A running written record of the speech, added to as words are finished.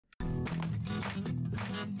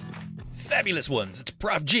Fabulous ones, it's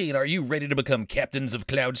Prof G, and are you ready to become captains of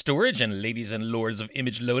cloud storage and ladies and lords of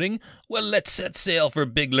image loading? Well, let's set sail for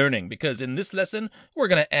big learning, because in this lesson, we're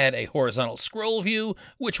going to add a horizontal scroll view,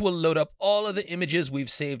 which will load up all of the images we've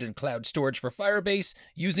saved in cloud storage for Firebase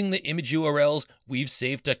using the image URLs we've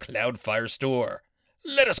saved to Cloud Firestore.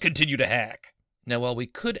 Let us continue to hack. Now, while we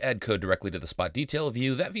could add code directly to the spot detail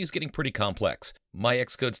view, that view is getting pretty complex. My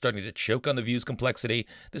Xcode's starting to choke on the view's complexity.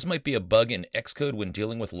 This might be a bug in Xcode when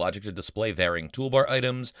dealing with logic to display varying toolbar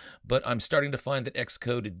items, but I'm starting to find that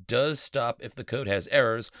Xcode does stop if the code has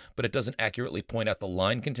errors, but it doesn't accurately point out the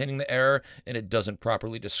line containing the error, and it doesn't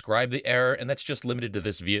properly describe the error, and that's just limited to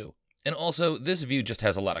this view. And also, this view just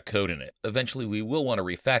has a lot of code in it. Eventually, we will want to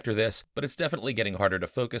refactor this, but it's definitely getting harder to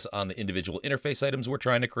focus on the individual interface items we're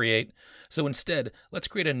trying to create. So instead, let's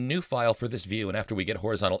create a new file for this view, and after we get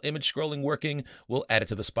horizontal image scrolling working, we'll add it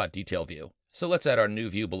to the spot detail view. So let's add our new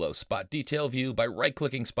view below Spot Detail View by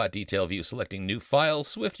right-clicking Spot Detail View, selecting New File,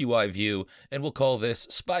 Swift UI View, and we'll call this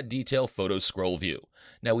Spot Detail Photo Scroll View.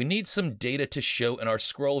 Now we need some data to show in our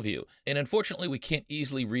scroll view, and unfortunately we can't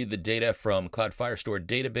easily read the data from Cloud Firestore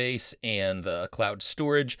database and the cloud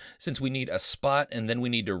storage, since we need a spot and then we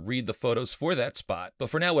need to read the photos for that spot. But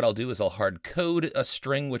for now what I'll do is I'll hard code a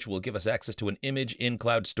string which will give us access to an image in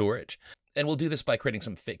cloud storage. And we'll do this by creating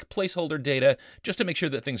some fake placeholder data just to make sure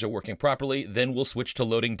that things are working properly. Then we'll switch to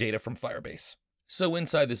loading data from Firebase. So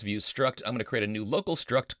inside this view struct, I'm going to create a new local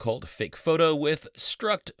struct called fakePhoto with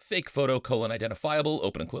struct fakePhoto : identifiable,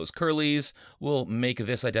 open and close curlies. We'll make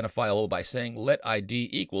this identifiable by saying let ID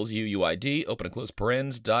equals UUID, open and close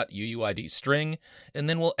parens, dot UUID string. And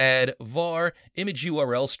then we'll add var image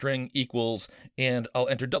URL string equals, and I'll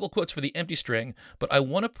enter double quotes for the empty string, but I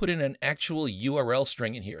want to put in an actual URL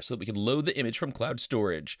string in here so that we can load the image from cloud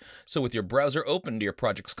storage. So with your browser open to your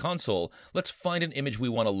project's console, let's find an image we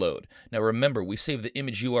want to load. Now remember, we save the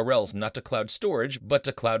image URLs not to cloud storage, but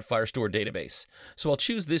to Cloud Firestore database. So I'll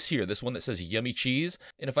choose this here, this one that says yummy cheese.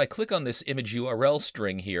 And if I click on this image URL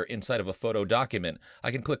string here inside of a photo document, I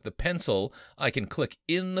can click the pencil, I can click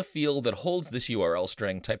in the field that holds this URL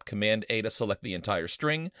string, type Command A to select the entire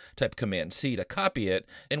string, type Command C to copy it,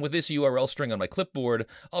 and with this URL string on my clipboard,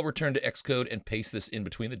 I'll return to Xcode and paste this in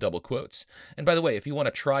between the double quotes. And by the way, if you want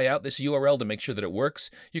to try out this URL to make sure that it works,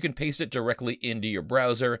 you can paste it directly into your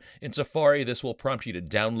browser. In Safari, this will prompt you to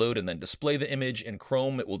download and then display the image. In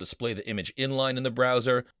Chrome, it will display the image inline in the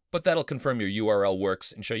browser, but that'll confirm your URL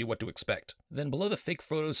works and show you what to expect. Then below the fake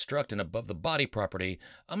photos struct and above the body property,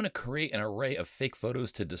 I'm going to create an array of fake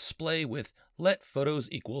photos to display with let photos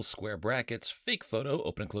equals square brackets fake photo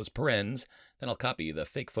open and close parens. Then I'll copy the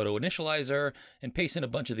fake photo initializer and paste in a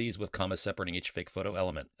bunch of these with commas separating each fake photo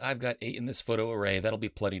element. I've got 8 in this photo array. That'll be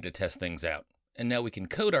plenty to test things out. And now we can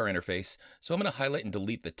code our interface, so I'm going to highlight and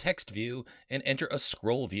delete the text view and enter a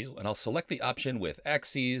scroll view, and I'll select the option with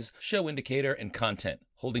axes, show indicator, and content,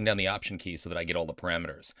 holding down the option key so that I get all the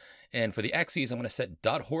parameters. And for the axes, I'm going to set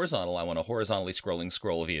 .horizontal, I want a horizontally scrolling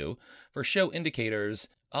scroll view. For show indicators,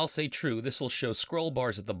 I'll say true. This will show scroll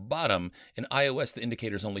bars at the bottom. In iOS, the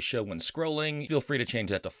indicators only show when scrolling. Feel free to change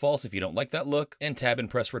that to false if you don't like that look. And tab and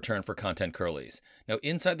press return for content curlies. Now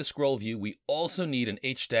inside the scroll view, we also need an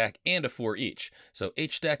HStack and a for each. So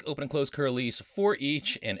HStack open and close curlies for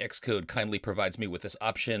each, and Xcode kindly provides me with this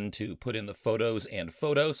option to put in the photos and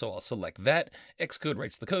photo, so I'll select that. Xcode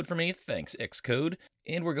writes the code for me. Thanks, Xcode.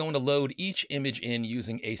 And we're going to load each image in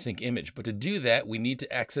using Async Image. But to do that, we need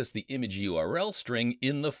to access the image URL string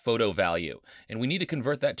in the photo value. And we need to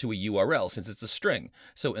convert that to a URL since it's a string.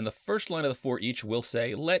 So in the first line of the for each, we'll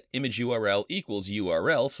say let image URL equals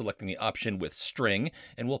URL, selecting the option with string,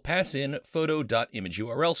 and we'll pass in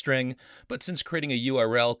photo.imageURLString. But since creating a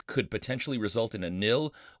URL could potentially result in a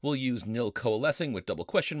nil, we'll use nil coalescing with double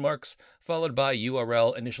question marks, followed by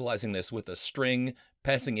URL initializing this with a string,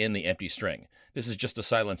 passing in the empty string. This is just to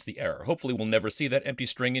silence the error. Hopefully we'll never see that empty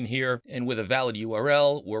string in here. And with a valid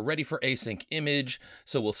URL, we're ready for async image.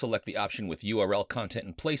 So we'll select the option with URL content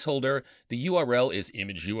and placeholder. The URL is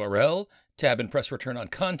image URL. Tab and press return on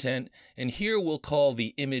content. And here we'll call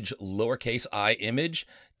the image lowercase I image.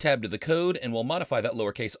 Tab to the code, and we'll modify that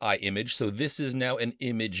lowercase I image, so this is now an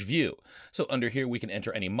image view. So under here, we can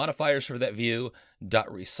enter any modifiers for that view.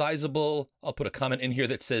 .resizable. I'll put a comment in here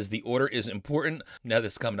that says the order is important. Now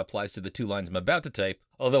this comment applies to the 2 lines I'm about to type.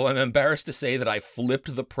 Although I'm embarrassed to say that I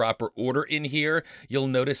flipped the proper order in here, you'll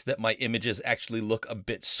notice that my images actually look a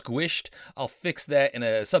bit squished. I'll fix that in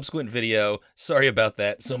a subsequent video. Sorry about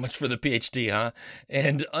that. So much for the PhD, huh?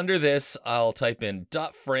 And under this, I'll type in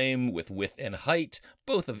 .frame with width and height,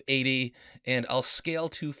 both of 80, and I'll scale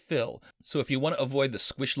to fill. So if you want to avoid the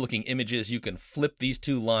squished looking images, you can flip these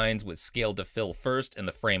two lines with scale to fill first and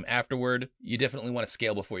the frame afterward. You definitely want to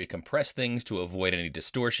scale before you compress things to avoid any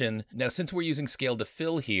distortion. Now, since we're using scale to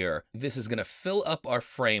fill here, this is going to fill up our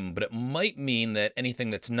frame, but it might mean that anything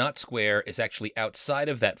that's not square is actually outside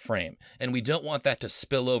of that frame, and we don't want that to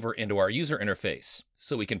spill over into our user interface.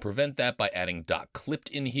 So we can prevent that by adding .clipped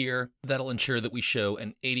in here. That'll ensure that we show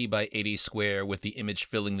an 80 by 80 square with the image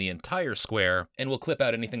filling the entire square, and we'll clip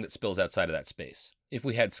out anything that spills outside of that space. If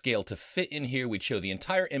we had scale to fit in here, we'd show the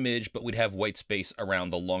entire image, but we'd have white space around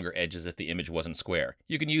the longer edges if the image wasn't square.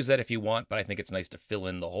 You can use that if you want, but I think it's nice to fill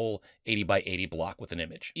in the whole 80 by 80 block with an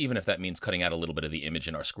image, even if that means cutting out a little bit of the image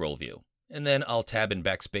in our scroll view. And then I'll tab and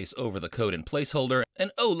backspace over the code and placeholder,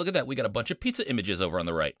 and oh, look at that, we got a bunch of pizza images over on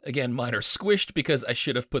the right. Again, mine are squished because I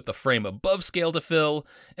should have put the frame above scale to fill,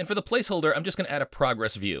 and for the placeholder, I'm just going to add a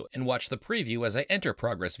progress view, and watch the preview as I enter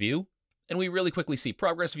progress view. And we really quickly see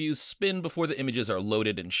progress views spin before the images are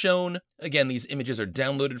loaded and shown. Again, these images are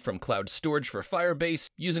downloaded from Cloud Storage for Firebase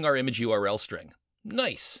using our image URL string.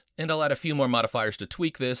 Nice. And I'll add a few more modifiers to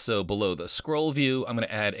tweak this. So below the scroll view, I'm going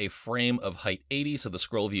to add a frame of height 80. So the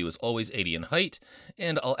scroll view is always 80 in height.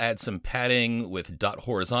 And I'll add some padding with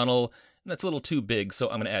 .horizontal. And that's a little too big,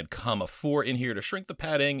 so I'm going to add (4) in here to shrink the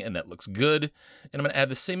padding, and that looks good. And I'm going to add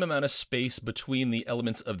the same amount of space between the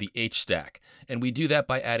elements of the HStack. And we do that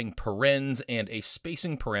by adding parens and a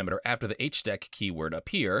spacing parameter after the HStack keyword up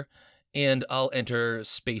here. And I'll enter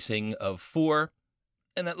spacing of 4.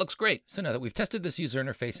 And that looks great. So now that we've tested this user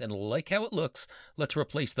interface and like how it looks, let's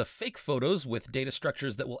replace the fake photos with data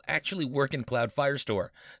structures that will actually work in Cloud Firestore.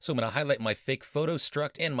 So I'm going to highlight my fake photo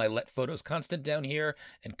struct and my let photos constant down here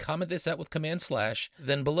and comment this out with command /.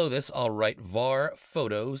 Then below this, I'll write var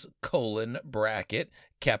photos : bracket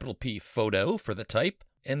P photo for the type.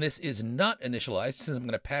 And this is not initialized since I'm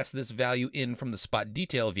going to pass this value in from the spot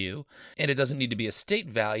detail view, and it doesn't need to be a state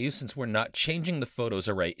value since we're not changing the photos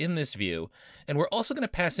array in this view. And we're also going to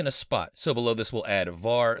pass in a spot. So below this we'll add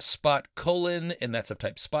var spot : and that's of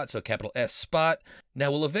type spot, so S spot.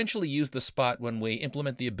 Now we'll eventually use the spot when we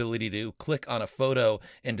implement the ability to click on a photo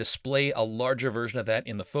and display a larger version of that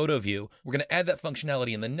in the photo view. We're going to add that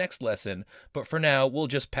functionality in the next lesson, but for now we'll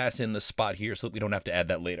just pass in the spot here so that we don't have to add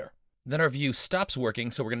that later. Then our view stops working,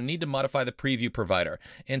 so we're going to need to modify the preview provider.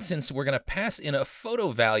 And since we're going to pass in a photo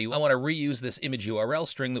value, I want to reuse this image URL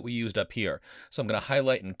string that we used up here. So I'm going to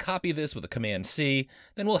highlight and copy this with a command C.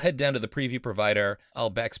 Then we'll head down to the preview provider. I'll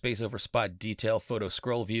backspace over spot detail photo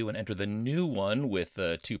scroll view and enter the new one with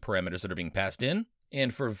the 2 parameters that are being passed in.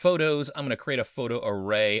 And for photos, I'm going to create a photo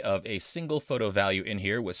array of a single photo value in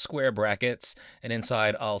here with square brackets. And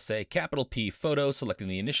inside, I'll say P photo, selecting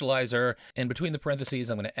the initializer. And between the parentheses,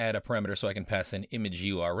 I'm going to add a parameter so I can pass an image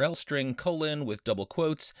URL string : with double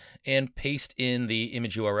quotes and paste in the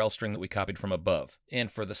image URL string that we copied from above. And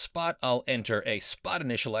for the spot, I'll enter a spot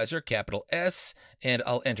initializer, S, and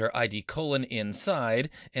I'll enter ID : inside.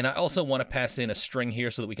 And I also want to pass in a string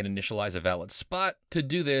here so that we can initialize a valid spot. To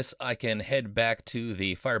do this, I can head back to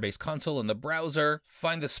the Firebase console in the browser,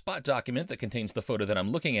 find the spot document that contains the photo that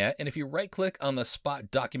I'm looking at, and if you right-click on the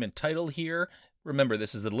spot document title here, remember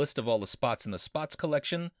this is the list of all the spots in the spots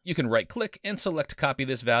collection, you can right-click and select copy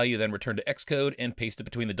this value, then return to Xcode and paste it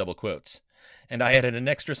between the double quotes. And I added an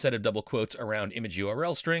extra set of double quotes around image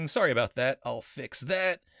URL string. Sorry about that. I'll fix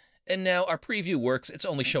that. And now our preview works. It's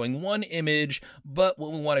only showing one image, but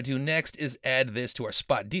what we want to do next is add this to our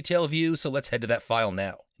spot detail view. So let's head to that file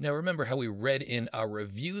now. Now remember how we read in our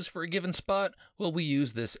reviews for a given spot? Well, we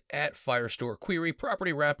use this @Firestore query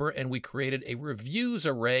property wrapper and we created a reviews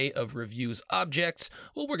array of reviews objects.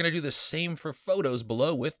 Well, we're going to do the same for photos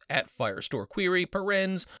below with @Firestore query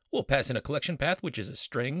parens. We'll pass in a collection path, which is a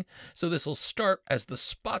string. So this will start as the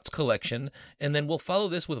spots collection, and then we'll follow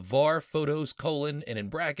this with var photos : and in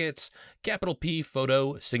brackets, P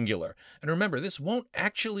photo singular. And remember, this won't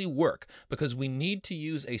actually work because we need to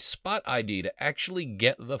use a spot ID to actually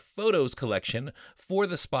get the photos collection for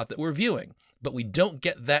the spot that we're viewing. But we don't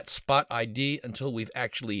get that spot ID until we've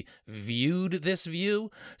actually viewed this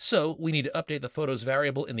view. So we need to update the photos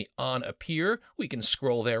variable in the onAppear. We can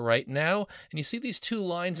scroll there right now. And you see these 2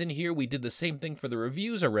 lines in here? We did the same thing for the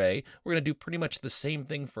reviews array. We're going to do pretty much the same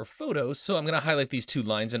thing for photos. So I'm going to highlight these 2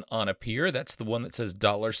 lines in onAppear. That's the one that says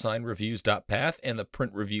 $reviews.path and the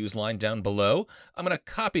print reviews line down below. I'm going to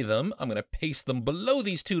copy them. I'm going to paste them below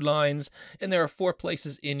these 2 lines. And there are 4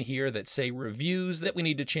 places in here that say reviews that we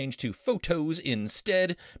need to change to photos photos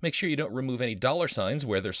instead. Make sure you don't remove any $signs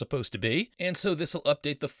where they're supposed to be. And so this will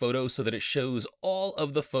update the photo so that it shows all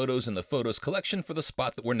of the photos in the photos collection for the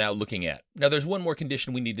spot that we're now looking at. Now there's one more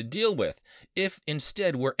condition we need to deal with. If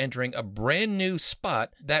instead we're entering a brand new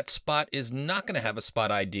spot, that spot is not going to have a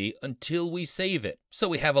spot ID until we save it. So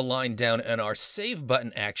we have a line down in our save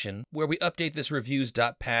button action where we update this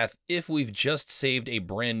reviews.path if we've just saved a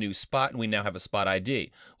brand new spot and we now have a spot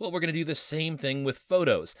ID. Well, we're going to do the same thing with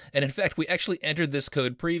photos. And in fact, we actually entered this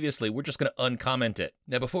code previously. We're just going to uncomment it.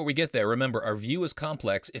 Now, before we get there, remember our view is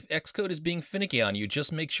complex. If Xcode is being finicky on you,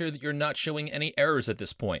 just make sure that you're not showing any errors at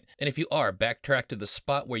this point. And if you are, backtrack to the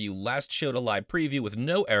spot where you last showed a live preview with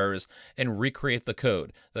no errors and recreate the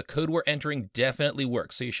code. The code we're entering definitely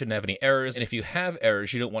works, so you shouldn't have any errors. And if you have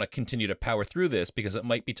errors, you don't want to continue to power through this because it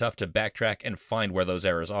might be tough to backtrack and find where those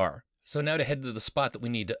errors are. So now to head to the spot that we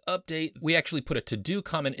need to update, we actually put a to-do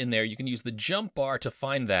comment in there. You can use the jump bar to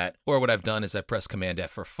find that. Or what I've done is I press Command F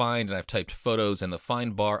for find, and I've typed photos in the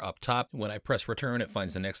find bar up top. When I press return, it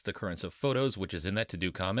finds the next occurrence of photos, which is in that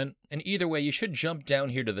to-do comment. And either way, you should jump down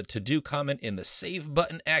here to the to-do comment in the save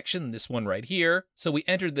button action, this one right here. So we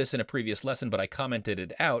entered this in a previous lesson, but I commented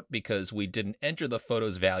it out because we didn't enter the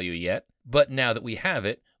photos value yet. But now that we have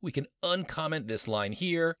it, we can uncomment this line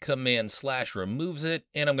here, Command / removes it,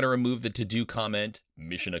 and I'm going to remove the to-do comment,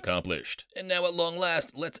 mission accomplished. And now at long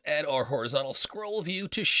last, let's add our horizontal scroll view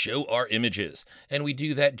to show our images. And we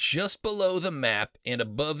do that just below the map and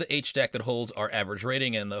above the HStack that holds our average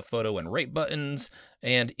rating and the photo and rate buttons.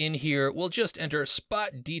 And in here, we'll just enter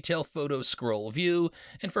spot detail photo scroll view.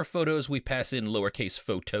 And for photos, we pass in lowercase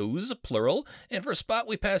photos, plural. And for spot,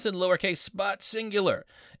 we pass in lowercase spot, singular.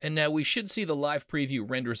 And now we should see the live preview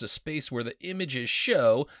renders a space where the images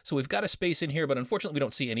show. So we've got a space in here, but unfortunately we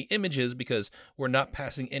don't see any images because we're not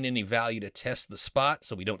passing in any value to test the spot.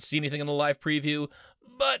 So we don't see anything in the live preview,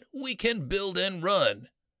 but we can build and run.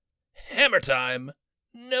 Hammer time,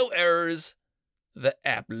 no errors. The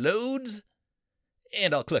app loads.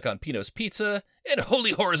 And I'll click on Pino's Pizza, and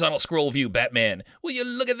holy horizontal scroll view, Batman. Will you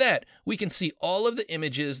look at that? We can see all of the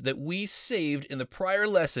images that we saved in the prior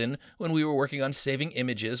lesson when we were working on saving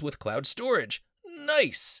images with Cloud Storage.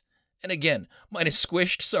 Nice. And again, mine is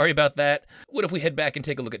squished, sorry about that. What if we head back and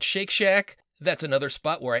take a look at Shake Shack? That's another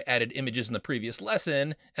spot where I added images in the previous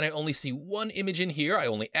lesson, and I only see one image in here. I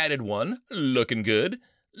only added one. Looking good.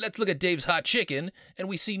 Let's look at Dave's Hot Chicken, and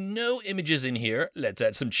we see no images in here. Let's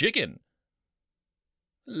add some chicken.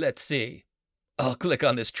 Let's see. I'll click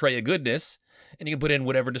on this tray of goodness, and you can put in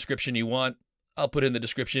whatever description you want. I'll put in the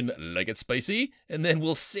description, like it spicy, and then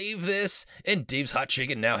we'll save this, and Dave's Hot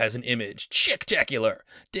Chicken now has an image. Chicktacular!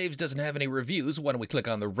 Dave's doesn't have any reviews. Why don't we click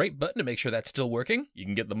on the rate button to make sure that's still working? You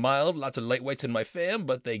can get the mild, lots of lightweights in my fam,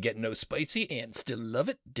 but they get no spicy and still love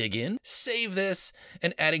it. Dig in, save this,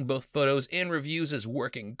 and adding both photos and reviews is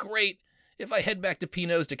working great. If I head back to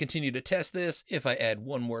Pino's to continue to test this, if I add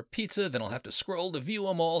one more pizza, then I'll have to scroll to view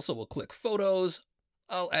them all, so we'll click Photos.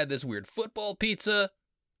 I'll add this weird football pizza.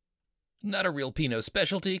 Not a real Pinot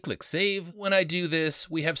specialty, click Save. When I do this,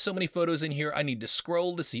 we have so many photos in here, I need to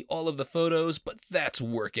scroll to see all of the photos, but that's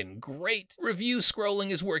working great. Review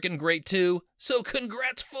scrolling is working great too. So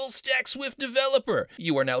congrats, full stack Swift developer!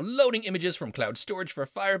 You are now loading images from Cloud Storage for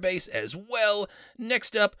Firebase as well.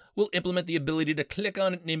 Next up, we'll implement the ability to click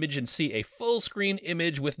on an image and see a full screen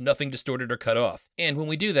image with nothing distorted or cut off. And when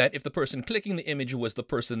we do that, if the person clicking the image was the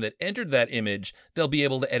person that entered that image, they'll be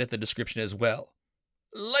able to edit the description as well.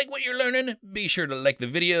 Like what you're learning? Be sure to like the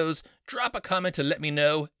videos, drop a comment to let me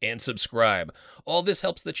know, and subscribe. All this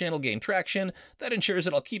helps the channel gain traction. That ensures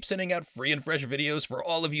that I'll keep sending out free and fresh videos for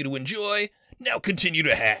all of you to enjoy. Now continue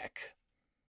to hack.